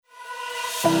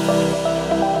As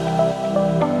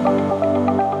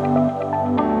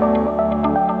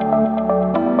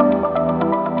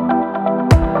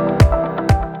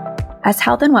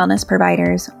health and wellness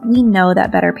providers, we know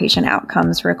that better patient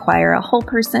outcomes require a whole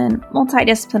person,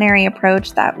 multidisciplinary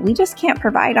approach that we just can't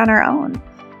provide on our own.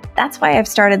 That's why I've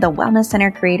started the Wellness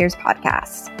Center Creators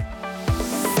Podcast.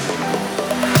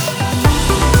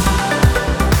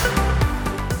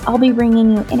 I'll be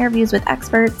bringing you interviews with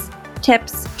experts,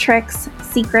 tips, tricks,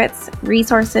 secrets,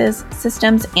 resources,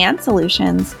 systems, and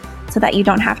solutions so that you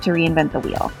don't have to reinvent the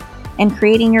wheel. And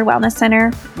creating your wellness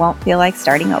center won't feel like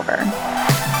starting over.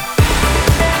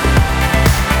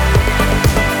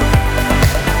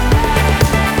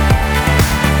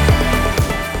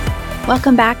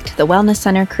 Welcome back to the Wellness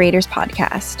Center Creators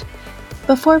Podcast.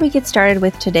 Before we get started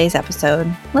with today's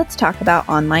episode, let's talk about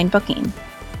online booking.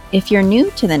 If you're new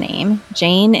to the name,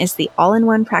 Jane is the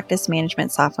all-in-one practice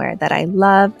management software that I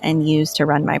love and use to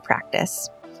run my practice.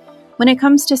 When it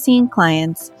comes to seeing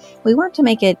clients, we want to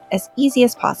make it as easy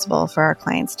as possible for our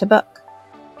clients to book,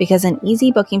 because an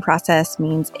easy booking process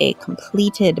means a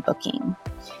completed booking.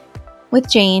 With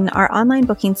Jane, our online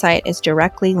booking site is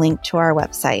directly linked to our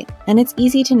website, and it's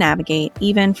easy to navigate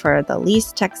even for the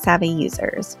least tech-savvy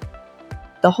users.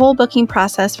 The whole booking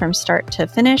process from start to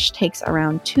finish takes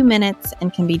around 2 minutes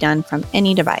and can be done from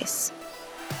any device.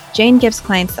 Jane gives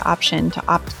clients the option to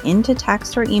opt into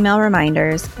text or email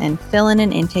reminders and fill in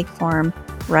an intake form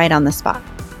right on the spot.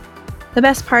 The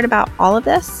best part about all of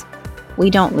this?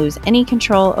 We don't lose any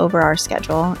control over our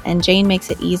schedule, and Jane makes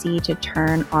it easy to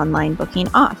turn online booking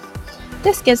off.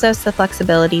 This gives us the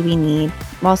flexibility we need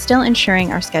while still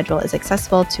ensuring our schedule is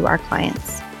accessible to our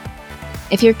clients.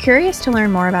 If you're curious to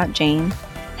learn more about Jane,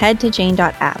 head to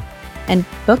jane.app and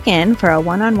book in for a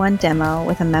one-on-one demo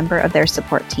with a member of their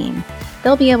support team.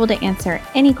 They'll be able to answer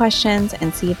any questions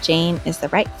and see if Jane is the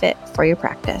right fit for your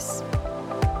practice.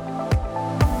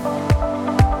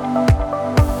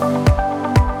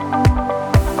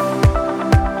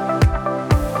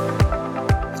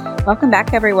 Welcome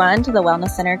back, everyone, to the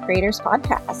Wellness Center Creators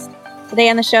Podcast.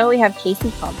 Today on the show, we have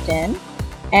Kasey Compton.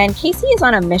 And Kasey is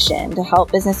on a mission to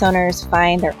help business owners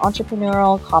find their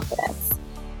entrepreneurial confidence.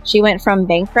 She went from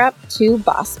bankrupt to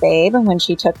boss babe when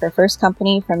she took her first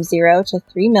company from 0 to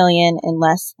 3 million in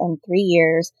less than 3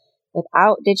 years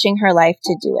without ditching her life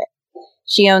to do it.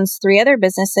 She owns 3 other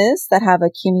businesses that have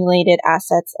accumulated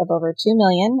assets of over 2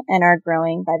 million and are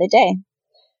growing by the day.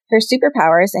 Her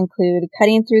superpowers include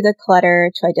cutting through the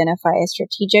clutter to identify a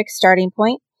strategic starting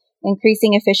point,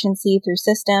 increasing efficiency through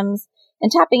systems,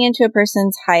 and tapping into a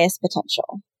person's highest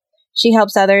potential. She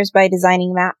helps others by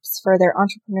designing maps for their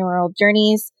entrepreneurial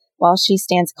journeys while she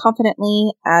stands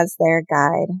confidently as their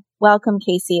guide. Welcome,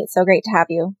 Kasey. It's so great to have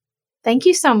you. Thank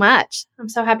you so much. I'm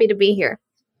so happy to be here.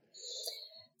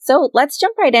 So let's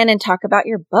jump right in and talk about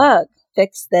your book,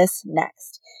 Fix This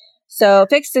Next. So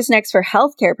Fix This Next for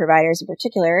healthcare providers in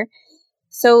particular.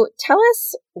 So tell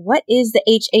us, what is the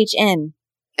HHN?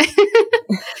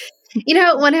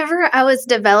 Whenever I was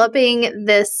developing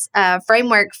this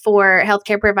framework for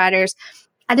healthcare providers,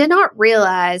 I did not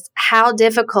realize how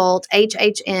difficult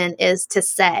HHN is to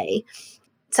say.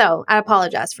 So I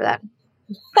apologize for that.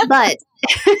 But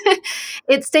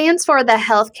it stands for the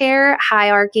Healthcare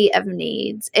Hierarchy of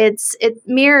Needs. It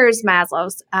mirrors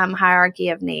Maslow's hierarchy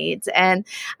of needs, and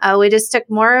we just took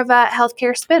more of a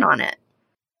healthcare spin on it.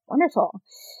 Wonderful.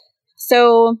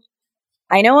 So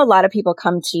I know a lot of people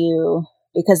come to you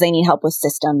because they need help with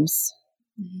systems,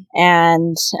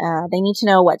 and they need to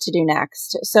know what to do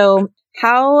next. So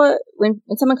when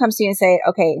someone comes to you and say,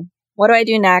 okay, what do I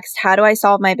do next? How do I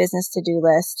solve my business to-do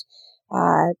list?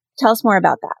 Tell us more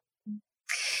about that.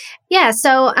 Yeah,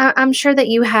 so I'm sure that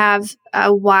you have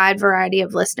a wide variety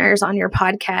of listeners on your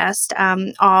podcast,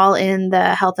 all in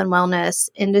the health and wellness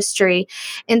industry.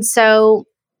 And so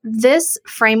this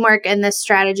framework and this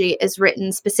strategy is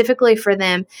written specifically for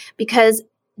them because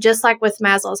just like with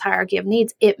Maslow's hierarchy of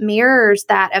needs, it mirrors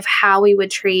that of how we would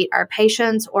treat our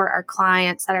patients or our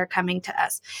clients that are coming to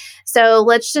us. So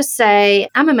let's just say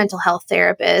I'm a mental health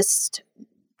therapist.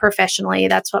 Professionally,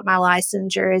 that's what my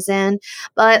licensure is in.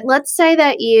 But let's say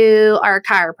that you are a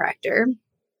chiropractor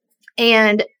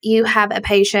and you have a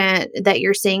patient that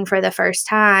you're seeing for the first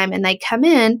time, and they come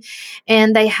in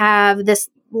and they have this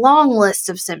long list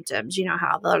of symptoms. You know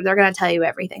how they're going to tell you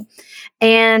everything.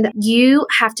 And you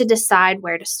have to decide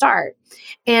where to start.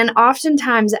 And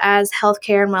oftentimes as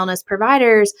healthcare and wellness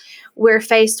providers, we're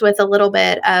faced with a little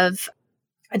bit of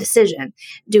a decision.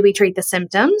 Do we treat the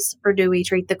symptoms or do we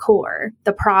treat the core,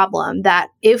 the problem that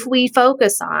if we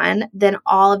focus on, then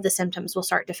all of the symptoms will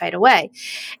start to fade away?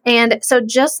 And so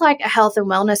just like a health and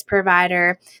wellness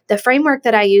provider, the framework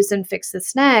that I use in Fix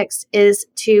This Next is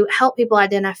to help people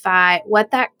identify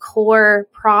what that core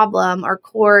problem or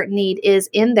core need is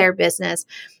in their business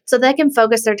so they can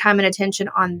focus their time and attention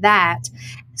on that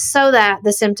so that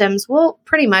the symptoms will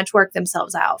pretty much work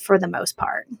themselves out for the most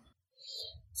part.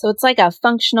 So it's like a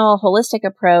functional, holistic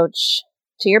approach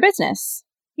to your business.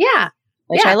 Yeah.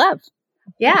 Which I love.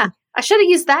 Yeah. I should have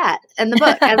used that in the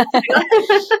book.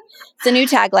 It's a new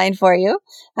tagline for you.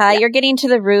 You're getting to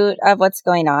the root of what's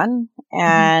going on.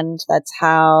 And that's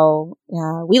how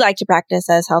we like to practice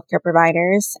as healthcare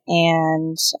providers,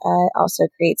 and also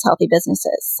creates healthy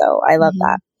businesses. So I love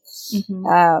that.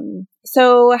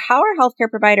 So how are healthcare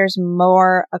providers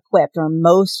more equipped or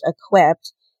most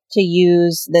equipped to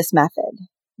use this method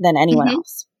than anyone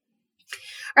else?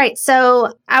 Right.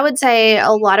 So I would say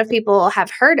a lot of people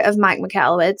have heard of Mike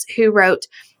Michalowicz, who wrote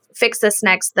Fix This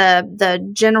Next, the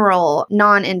general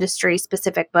non-industry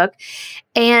specific book.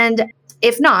 And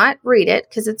if not, read it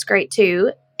because it's great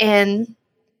too. And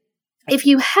if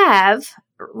you have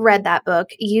read that book,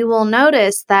 you will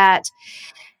notice that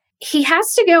he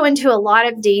has to go into a lot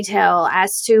of detail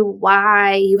as to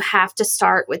why you have to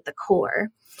start with the core.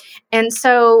 And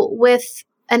so with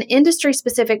an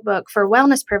industry-specific book for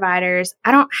wellness providers,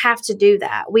 I don't have to do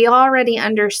that. We already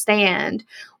understand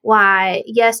why,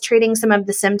 yes, treating some of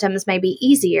the symptoms may be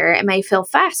easier. It may feel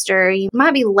faster. You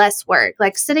might be less work.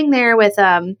 Like sitting there with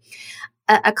a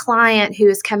client who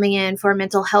is coming in for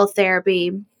mental health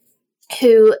therapy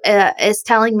who is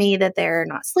telling me that they're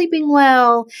not sleeping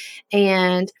well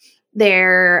and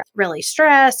they're really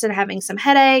stressed and having some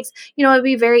headaches. It'd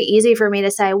be very easy for me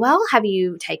to say, well, have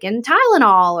you taken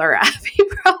Tylenol or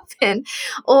ibuprofen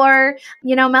or,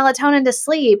 melatonin to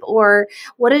sleep? Or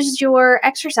what does your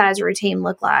exercise routine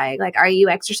look like? Like, are you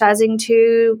exercising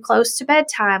too close to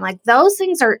bedtime? Like, those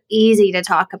things are easy to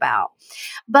talk about.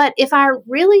 But if I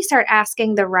really start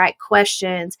asking the right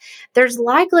questions, there's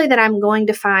likely that I'm going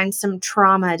to find some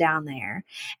trauma down there.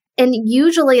 And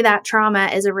usually that trauma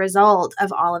is a result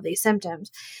of all of these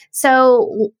symptoms.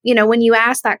 So, when you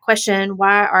ask that question,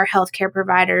 why are healthcare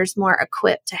providers more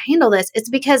equipped to handle this? It's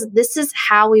because this is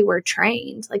how we were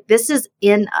trained. Like, this is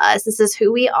in us. This is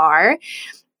who we are.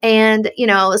 And,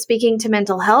 speaking to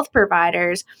mental health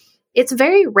providers, it's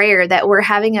very rare that we're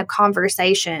having a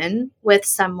conversation with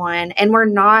someone and we're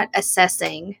not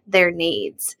assessing their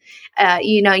needs.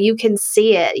 You can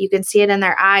see it. You can see it in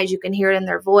their eyes. You can hear it in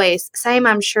their voice. Same,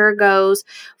 I'm sure, goes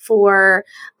for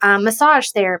massage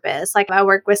therapists. Like, I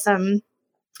work with some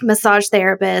massage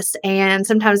therapist and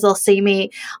sometimes they'll see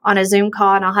me on a Zoom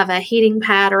call and I'll have a heating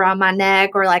pad around my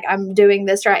neck or like I'm doing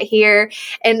this right here.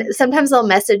 And sometimes they'll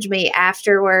message me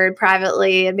afterward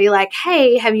privately and be like,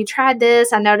 hey, have you tried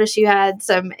this? I noticed you had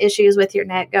some issues with your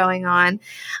neck going on.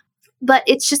 But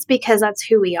it's just because that's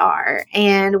who we are.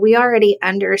 And we already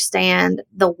understand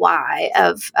the why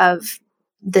of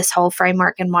this whole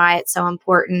framework and why it's so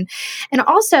important. And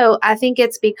also, I think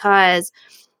it's because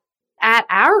at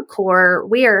our core,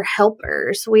 we are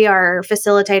helpers. We are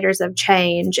facilitators of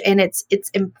change, and it's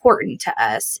important to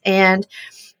us. And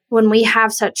when we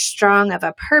have such strong of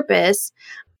a purpose,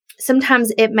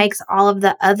 sometimes it makes all of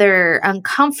the other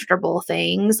uncomfortable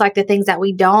things, like the things that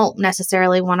we don't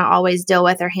necessarily want to always deal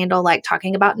with or handle, like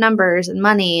talking about numbers and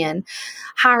money and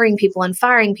hiring people and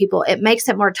firing people, it makes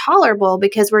it more tolerable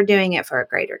because we're doing it for a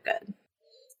greater good.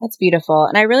 That's beautiful.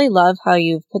 And I really love how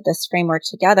you've put this framework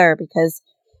together, because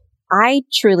I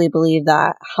truly believe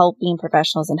that helping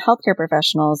professionals and healthcare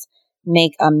professionals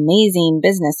make amazing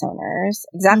business owners,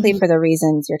 exactly for the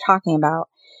reasons you're talking about.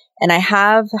 And I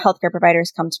have healthcare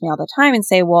providers come to me all the time and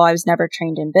say, well, I was never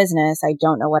trained in business. I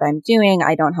don't know what I'm doing.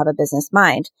 I don't have a business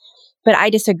mind. But I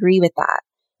disagree with that.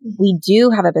 We do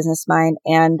have a business mind,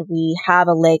 and we have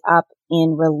a leg up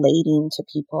in relating to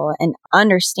people and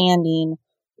understanding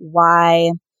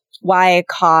why a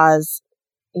cause,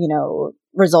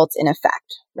 results in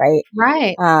effect, right?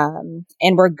 Right.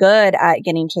 And we're good at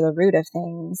getting to the root of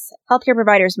things. Healthcare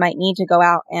providers might need to go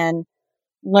out and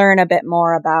learn a bit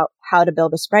more about how to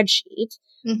build a spreadsheet,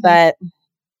 but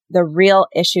the real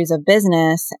issues of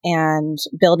business and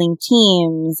building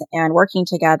teams and working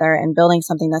together and building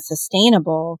something that's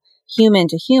sustainable, human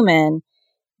to human,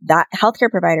 that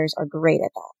healthcare providers are great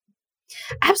at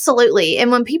that. Absolutely. And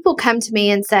when people come to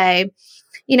me and say,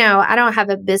 I don't have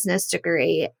a business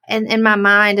degree, and in my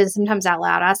mind and sometimes out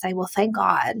loud, I say, well, thank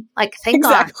God. Like, thank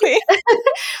God.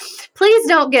 Please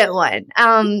don't get one.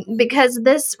 Because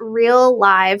this real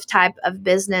live type of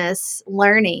business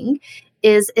learning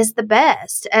is the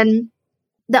best. And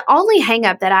the only hang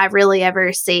up that I really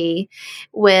ever see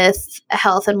with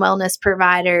health and wellness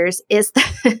providers is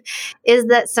is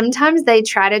that sometimes they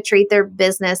try to treat their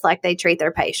business like they treat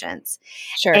their patients.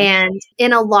 Sure. And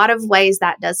in a lot of ways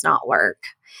that does not work.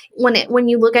 When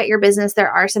you look at your business,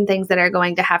 there are some things that are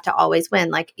going to have to always win.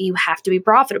 Like, you have to be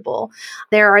profitable.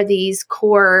 There are these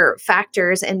core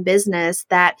factors in business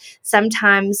that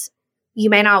sometimes you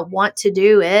may not want to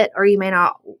do it, or you may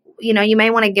not, you may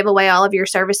want to give away all of your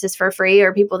services for free,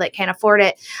 or people that can't afford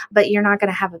it, but you're not going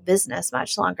to have a business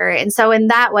much longer. And so in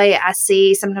that way, I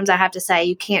see sometimes I have to say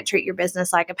you can't treat your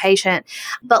business like a patient.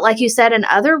 But like you said, in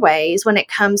other ways, when it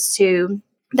comes to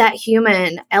that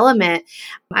human element,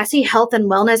 I see health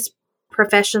and wellness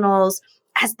professionals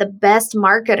as the best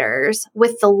marketers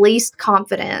with the least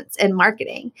confidence in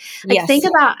marketing. Like, Yes. think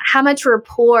about how much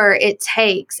rapport it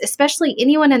takes, especially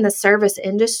anyone in the service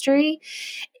industry.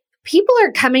 People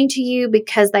are coming to you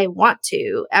because they want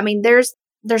to. I mean, there's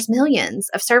millions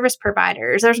of service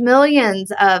providers. There's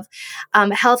millions of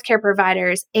healthcare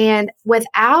providers. And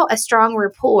without a strong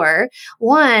rapport,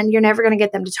 one, you're never going to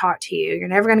get them to talk to you. You're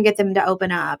never going to get them to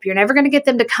open up. You're never going to get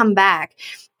them to come back.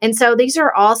 And so these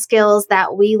are all skills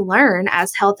that we learn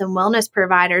as health and wellness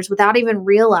providers without even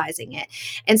realizing it.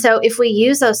 And so if we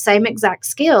use those same exact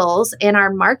skills in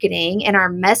our marketing and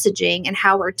our messaging and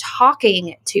how we're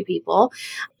talking to people,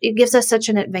 it gives us such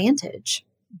an advantage.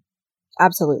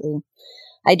 Absolutely.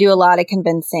 I do a lot of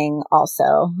convincing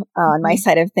also on my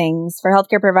side of things for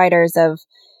healthcare providers of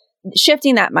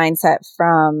shifting that mindset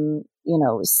from,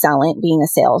 being a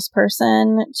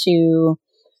salesperson to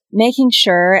making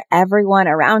sure everyone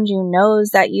around you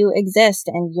knows that you exist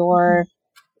and your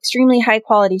extremely high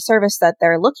quality service that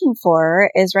they're looking for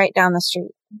is right down the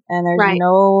street. And there's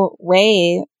no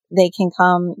way they can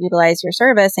come utilize your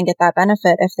service and get that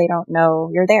benefit if they don't know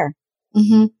you're there.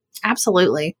 Mm-hmm.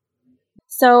 Absolutely.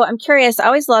 So I'm curious, I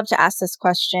always love to ask this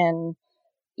question,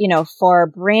 for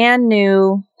brand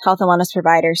new health and wellness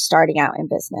providers starting out in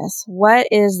business, what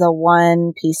is the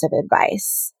one piece of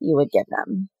advice you would give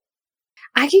them?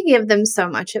 I could give them so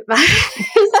much advice.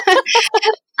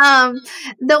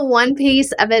 The one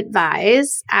piece of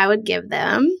advice I would give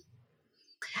them,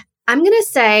 I'm going to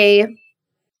say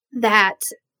that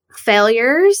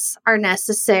failures are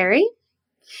necessary.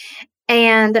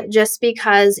 And just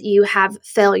because you have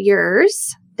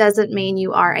failures doesn't mean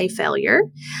you are a failure.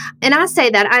 And I say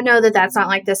that, I know that that's not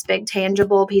like this big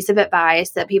tangible piece of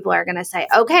advice that people are going to say,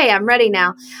 okay, I'm ready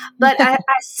now. But I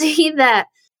see that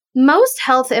most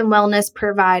health and wellness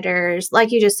providers,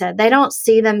 like you just said, they don't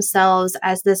see themselves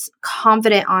as this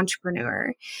confident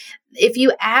entrepreneur. If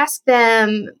you ask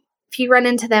them, if you run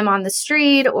into them on the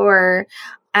street or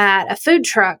at a food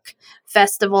truck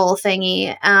festival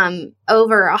thingy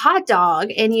over a hot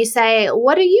dog, and you say,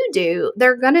 what do?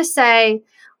 They're going to say,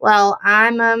 well,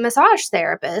 I'm a massage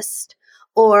therapist,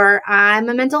 or I'm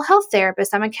a mental health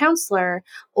therapist, I'm a counselor,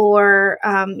 or,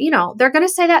 they're going to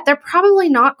say that. They're probably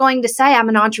not going to say I'm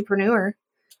an entrepreneur.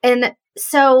 And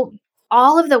so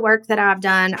all of the work that I've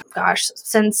done,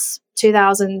 since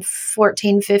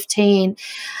 2014, 15,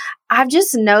 I've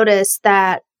just noticed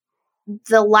that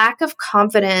the lack of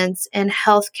confidence in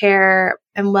healthcare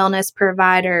and wellness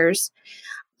providers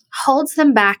holds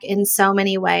them back in so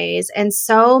many ways. And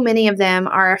so many of them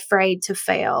are afraid to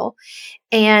fail.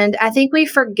 And I think we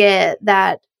forget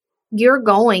that you're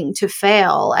going to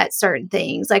fail at certain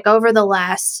things. Like, over the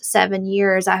last 7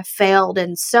 years, I've failed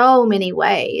in so many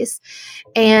ways.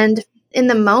 And in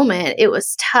the moment, it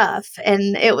was tough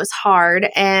and it was hard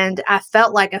and I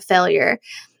felt like a failure.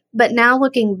 But now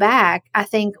looking back, I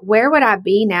think, where would I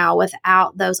be now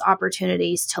without those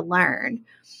opportunities to learn?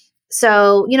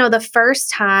 So, the first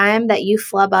time that you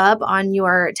flub up on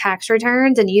your tax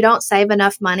returns and you don't save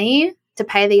enough money to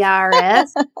pay the IRS,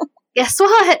 guess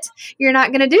what? You're not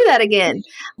going to do that again.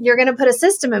 You're going to put a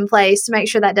system in place to make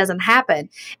sure that doesn't happen.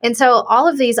 And so all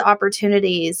of these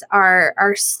opportunities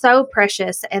are so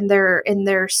precious, and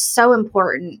they're so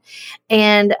important.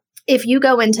 And if you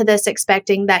go into this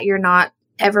expecting that you're not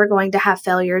ever going to have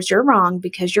failures, you're wrong,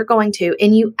 because you're going to,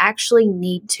 and you actually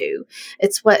need to.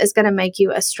 It's what is going to make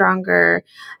you a stronger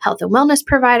health and wellness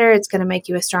provider. It's going to make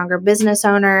you a stronger business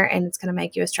owner, and it's going to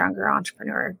make you a stronger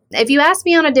entrepreneur. If you ask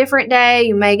me on a different day,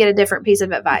 you may get a different piece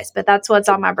of advice, but that's what's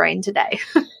on my brain today.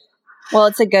 Well,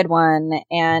 it's a good one.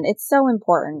 And it's so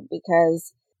important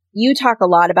because you talk a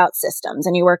lot about systems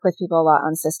and you work with people a lot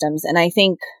on systems. And I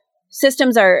think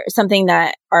systems are something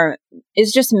that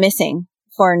is just missing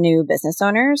for new business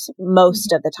owners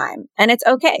most of the time. And it's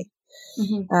okay.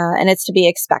 And it's to be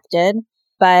expected.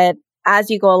 But as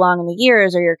you go along in the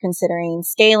years, or you're considering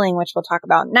scaling, which we'll talk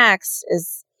about next,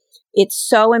 is it's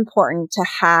so important to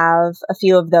have a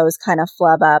few of those kind of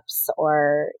flub ups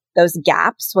or those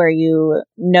gaps where you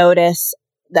notice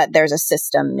that there's a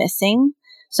system missing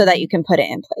so that you can put it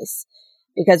in place.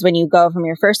 Because when you go from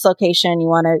your first location, you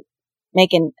want to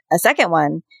make a second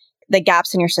one, the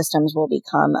gaps in your systems will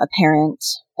become apparent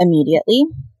immediately.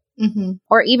 Mm-hmm.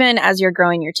 Or even as you're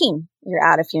growing your team, you're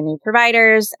add a few new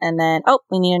providers and then,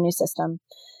 we need a new system.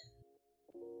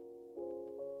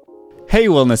 Hey,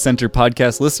 Wellness Center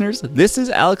podcast listeners, this is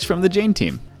Alex from the Jane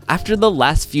team. After the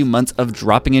last few months of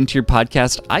dropping into your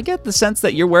podcast, I get the sense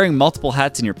that you're wearing multiple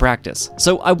hats in your practice.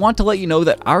 So I want to let you know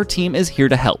that our team is here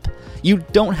to help. You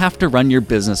don't have to run your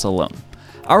business alone.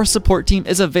 Our support team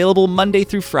is available Monday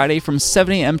through Friday from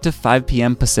 7 a.m. to 5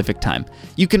 p.m. Pacific time.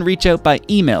 You can reach out by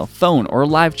email, phone, or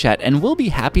live chat, and we'll be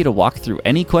happy to walk through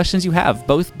any questions you have,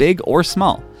 both big or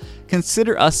small.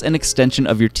 Consider us an extension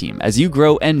of your team as you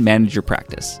grow and manage your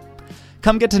practice.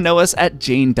 Come get to know us at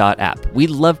jane.app. We'd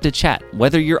love to chat,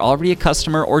 whether you're already a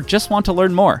customer or just want to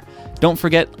learn more. Don't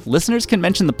forget, listeners can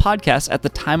mention the podcast at the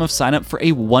time of sign up for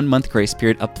a 1-month grace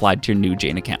period applied to your new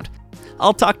Jane account.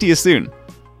 I'll talk to you soon.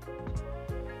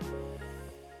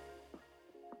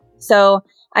 So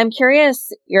I'm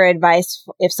curious your advice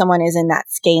if someone is in that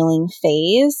scaling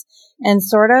phase and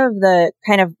sort of the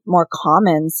kind of more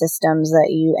common systems that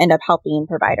you end up helping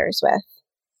providers with.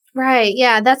 Right.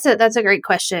 Yeah, that's a great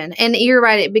question. And you're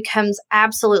right, it becomes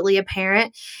absolutely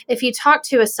apparent. If you talk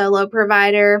to a solo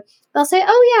provider, they'll say,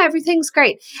 "Oh yeah, everything's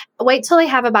great." Wait till they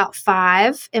have about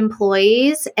 5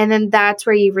 employees, and then that's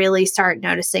where you really start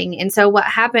noticing. And so what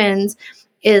happens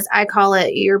is, I call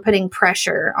it, you're putting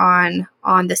pressure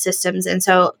on the systems, and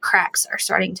so cracks are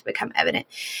starting to become evident.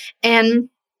 And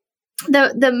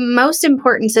the most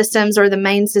important systems, or the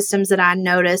main systems that I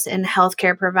notice in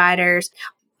healthcare providers,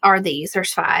 are these.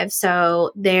 There's 5.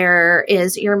 So there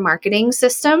is your marketing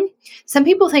system. Some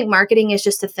people think marketing is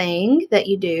just a thing that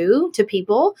you do to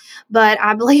people, but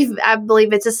I believe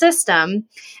it's a system.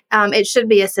 It should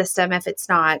be a system if it's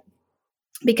not,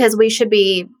 because we should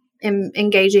be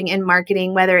engaging in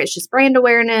marketing, whether it's just brand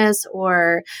awareness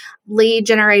or lead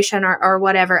generation or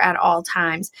whatever, at all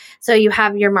times. So you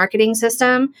have your marketing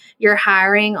system, your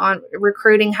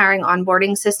recruiting, hiring,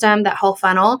 onboarding system, that whole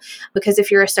funnel, because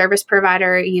if you're a service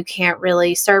provider, you can't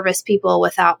really service people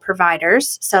without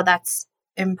providers. So that's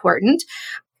important.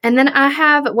 And then I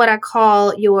have what I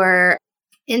call your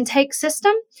intake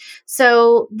system.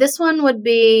 So this one would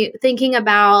be thinking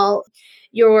about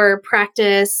your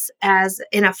practice as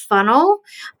in a funnel,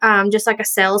 just like a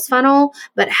sales funnel,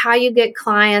 but how you get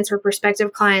clients or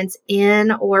prospective clients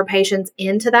in, or patients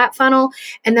into that funnel,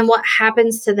 and then what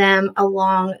happens to them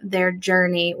along their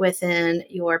journey within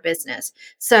your business.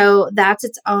 So that's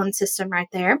its own system right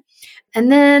there.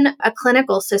 And then a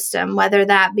clinical system, whether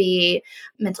that be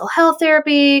mental health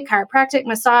therapy, chiropractic,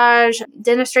 massage,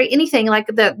 dentistry, anything like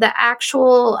the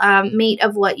actual meat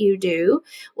of what you do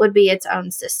would be its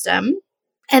own system.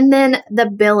 And then the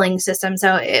billing system.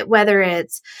 So whether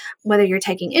you're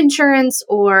taking insurance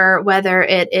or whether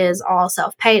it is all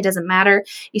self-pay, it doesn't matter.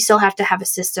 You still have to have a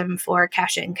system for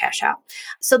cash in, cash out.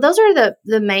 So those are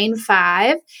the main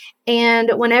 5.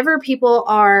 And whenever people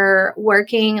are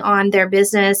working on their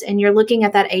business and you're looking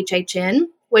at that HHN,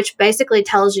 which basically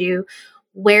tells you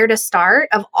where to start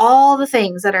of all the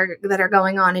things that are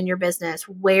going on in your business,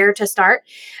 where to start.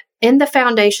 In the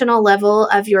foundational level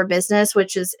of your business,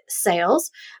 which is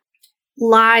sales,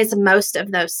 lies most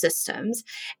of those systems.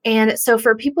 And so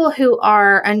for people who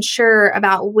are unsure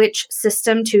about which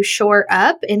system to shore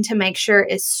up and to make sure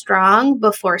is strong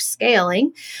before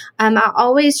scaling, I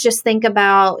always just think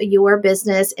about your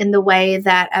business in the way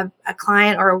that a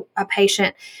client or a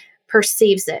patient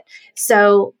perceives it.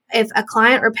 So if a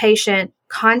client or patient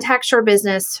contacts your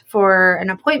business for an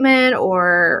appointment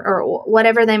or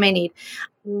whatever they may need,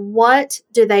 what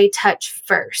do they touch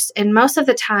first? And most of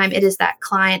the time it is that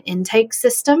client intake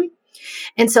system.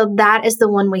 And so that is the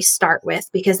one we start with,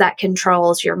 because that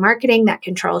controls your marketing, that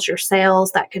controls your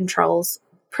sales, that controls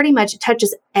pretty much, it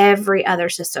touches every other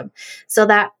system. So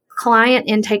that client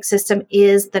intake system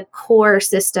is the core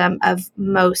system of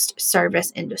most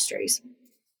service industries.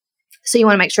 So you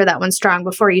want to make sure that one's strong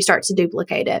before you start to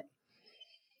duplicate it.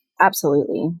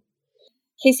 Absolutely.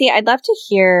 Kasey, I'd love to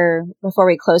hear, before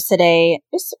we close today,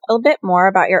 just a little bit more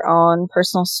about your own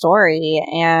personal story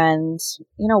and,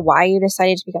 why you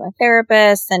decided to become a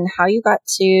therapist and how you got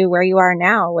to where you are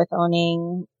now with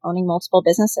owning multiple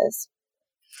businesses.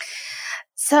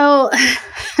 So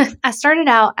I started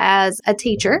out as a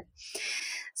teacher.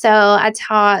 So I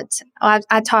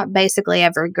taught basically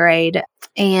every grade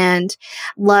and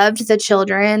loved the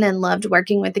children and loved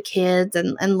working with the kids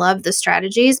and loved the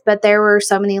strategies. But there were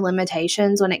so many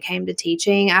limitations when it came to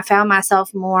teaching. I found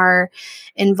myself more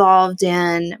involved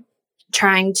in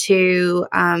trying to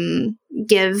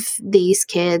give these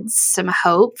kids some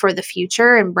hope for the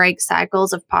future and break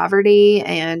cycles of poverty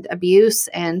and abuse,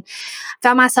 and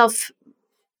found myself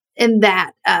in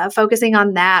that, focusing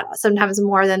on that sometimes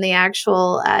more than the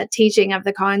actual teaching of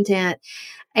the content.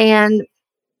 And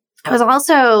I was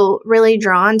also really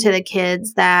drawn to the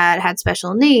kids that had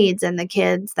special needs and the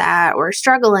kids that were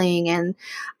struggling. And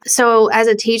so as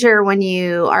a teacher, when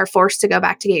you are forced to go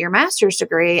back to get your master's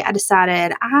degree, I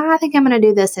decided, I think I'm going to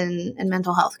do this in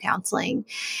mental health counseling.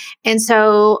 And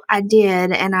so I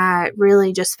did, and I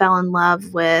really just fell in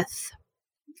love with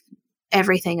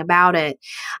everything about it.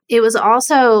 It was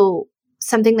also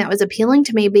something that was appealing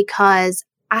to me because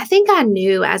I think I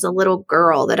knew as a little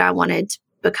girl that I wanted to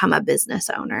become a business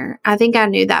owner. I think I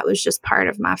knew that was just part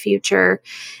of my future.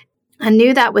 I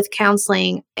knew that with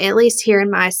counseling, at least here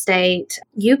in my state,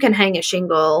 you can hang a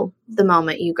shingle the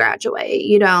moment you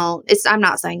graduate. I'm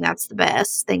not saying that's the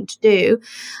best thing to do,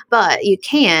 but you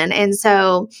can. And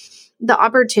so the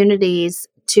opportunities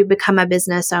to become a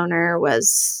business owner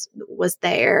was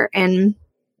there. And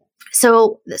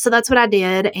so that's what I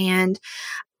did. And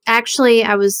actually,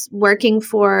 I was working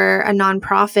for a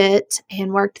nonprofit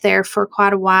and worked there for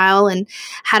quite a while and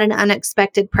had an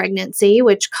unexpected pregnancy,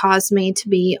 which caused me to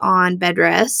be on bed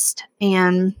rest.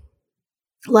 And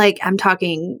I'm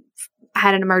talking, I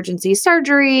had an emergency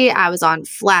surgery. I was on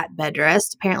flat bed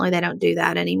rest. Apparently, they don't do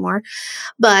that anymore.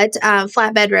 But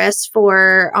flat bed rest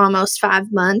for almost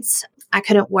 5 months. I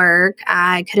couldn't work.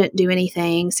 I couldn't do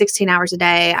anything. 16 hours a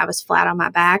day. I was flat on my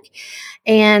back.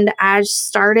 And I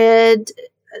started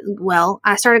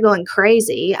going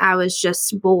crazy. I was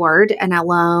just bored and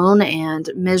alone and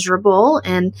miserable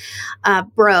and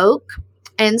broke.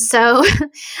 And so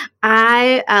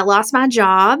I lost my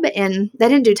job, and they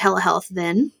didn't do telehealth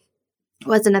then.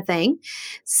 Wasn't a thing.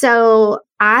 So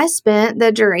I spent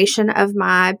the duration of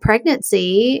my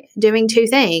pregnancy doing two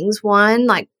things. One,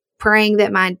 praying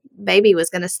that my baby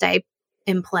was going to stay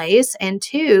in place. And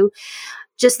two,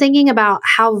 just thinking about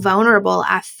how vulnerable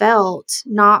I felt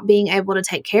not being able to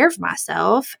take care of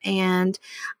myself, and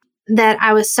that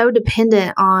I was so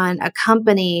dependent on a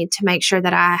company to make sure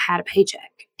that I had a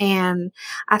paycheck. And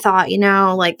I thought, I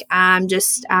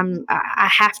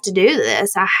have to do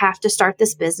this. I have to start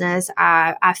this business.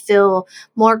 I feel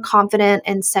more confident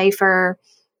and safer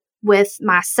with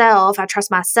myself. I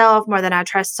trust myself more than I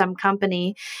trust some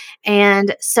company.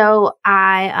 And so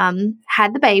I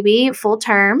had the baby full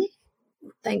term,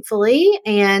 thankfully.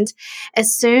 And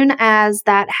as soon as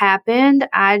that happened,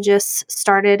 I just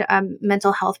started a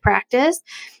mental health practice.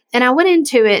 And I went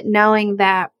into it knowing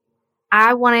that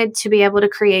I wanted to be able to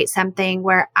create something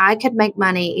where I could make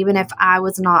money, even if I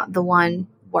was not the one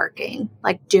working,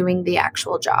 doing the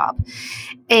actual job.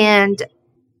 And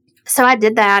so I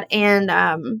did that. And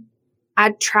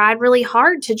I tried really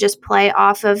hard to just play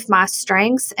off of my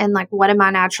strengths and what am I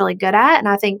naturally good at. And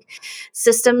I think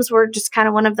systems were just kind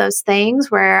of one of those things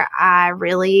where I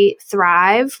really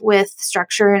thrive with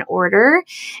structure and order,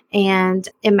 and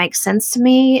it makes sense to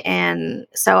me. And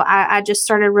so I just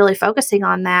started really focusing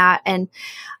on that. And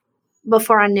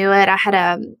before I knew it, I had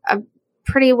a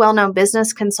pretty well-known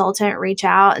business consultant reach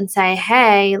out and say,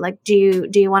 hey, do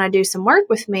you want to do some work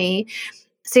with me?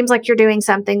 Seems like you're doing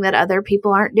something that other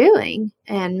people aren't doing.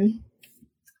 And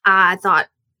I thought,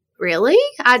 really?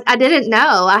 I didn't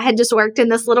know. I had just worked in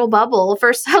this little bubble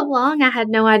for so long. I had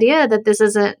no idea that this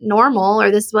isn't normal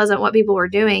or this wasn't what people were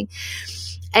doing.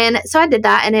 And so I did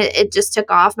that, and it just took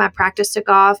off. My practice took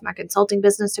off. My consulting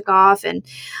business took off. And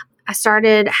I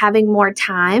started having more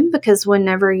time because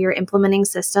whenever you're implementing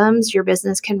systems, your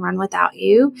business can run without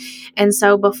you. And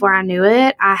so before I knew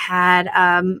it, I had,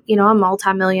 a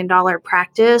multi-million-dollar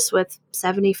practice with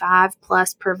 75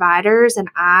 plus providers, and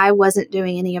I wasn't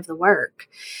doing any of the work.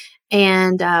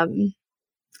 And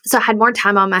so I had more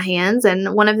time on my hands.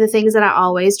 And one of the things that I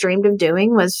always dreamed of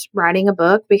doing was writing a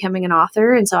book, becoming an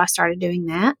author. And so I started doing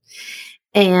that.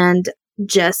 And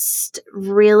just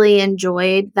really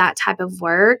enjoyed that type of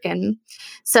work. And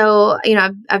so,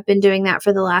 I've been doing that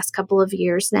for the last couple of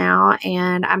years now,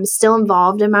 and I'm still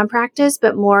involved in my practice,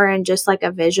 but more in just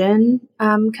a vision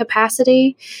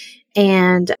capacity.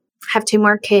 And have 2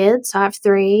 more kids. So I have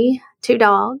 2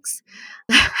 dogs,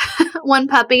 1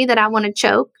 puppy that I want to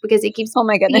choke because he keeps Oh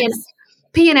my goodness.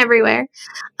 peeing everywhere.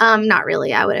 Not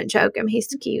really. I wouldn't choke him. He's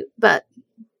cute, but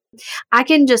I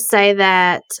can just say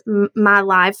that my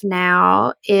life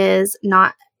now is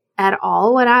not at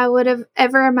all what I would have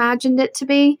ever imagined it to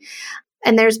be.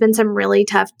 And there's been some really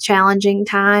tough, challenging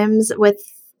times with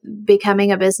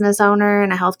becoming a business owner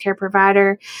and a healthcare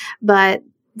provider, but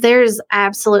there's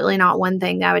absolutely not one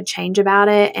thing I would change about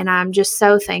it. And I'm just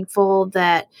so thankful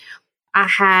that I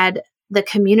had the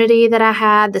community that I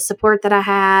had, the support that I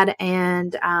had.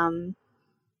 And,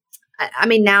 I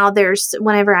mean, now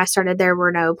whenever I started, there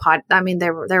were no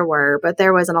there were, but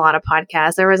there wasn't a lot of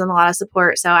podcasts. There wasn't a lot of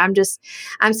support. So I'm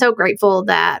so grateful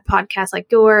that podcasts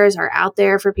like yours are out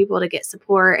there for people to get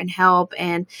support and help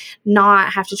and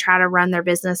not have to try to run their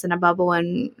business in a bubble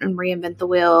and reinvent the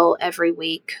wheel every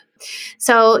week.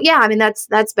 So yeah, I mean,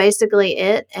 that's basically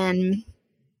it. And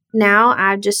now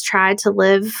I just try to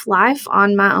live life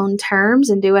on my own terms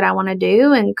and do what I want to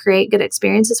do and create good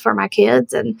experiences for my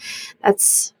kids. And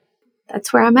that's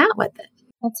where I'm at with it.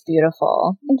 That's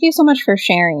beautiful. Thank you so much for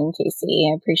sharing, Kasey.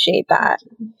 I appreciate that.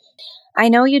 I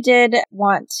know you did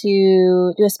want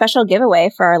to do a special giveaway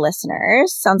for our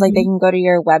listeners. Sounds like they can go to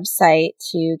your website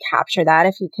to capture that,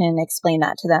 if you can explain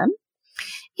that to them.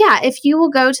 Yeah, if you will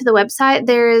go to the website,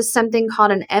 there is something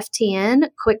called an FTN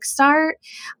Quick Start.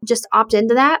 Just opt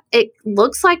into that. It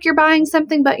looks like you're buying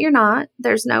something, but you're not.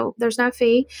 There's no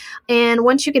fee. And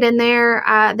once you get in there,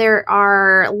 there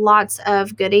are lots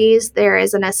of goodies. There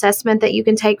is an assessment that you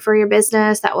can take for your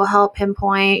business that will help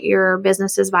pinpoint your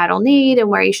business's vital need and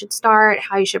where you should start,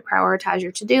 how you should prioritize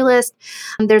your to-do list.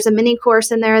 There's a mini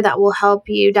course in there that will help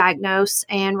you diagnose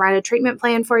and write a treatment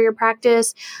plan for your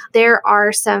practice. There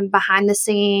are some behind the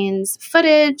scenes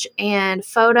footage and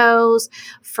photos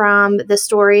from the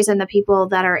stories and the people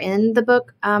that are in the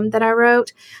book that I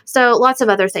wrote. So lots of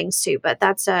other things too, but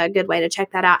that's a good way to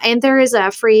check that out. And there is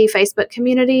a free Facebook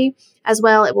community as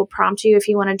well. It will prompt you if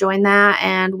you want to join that.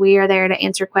 And we are there to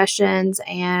answer questions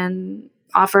and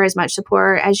offer as much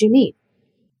support as you need.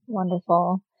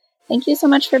 Wonderful. Thank you so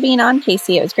much for being on,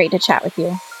 Kasey. It was great to chat with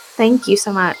you. Thank you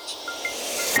so much.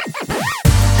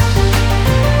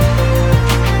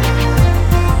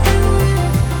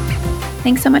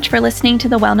 Thanks so much for listening to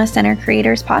the Wellness Center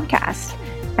Creators Podcast.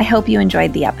 I hope you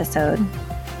enjoyed the episode.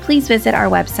 Please visit our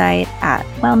website at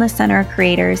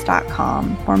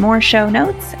wellnesscentercreators.com for more show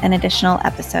notes and additional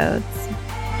episodes.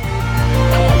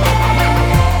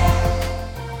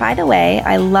 By the way,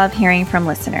 I love hearing from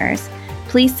listeners.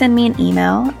 Please send me an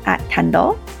email at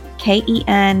Kendall,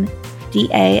 KENDALL,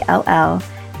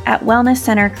 at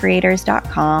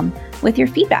wellnesscentercreators.com with your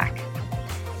feedback.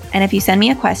 And if you send me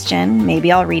a question,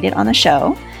 maybe I'll read it on the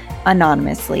show,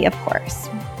 anonymously, of course.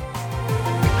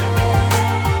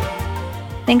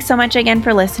 Thanks so much again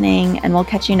for listening, and we'll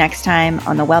catch you next time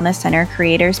on the Wellness Center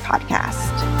Creators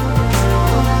Podcast.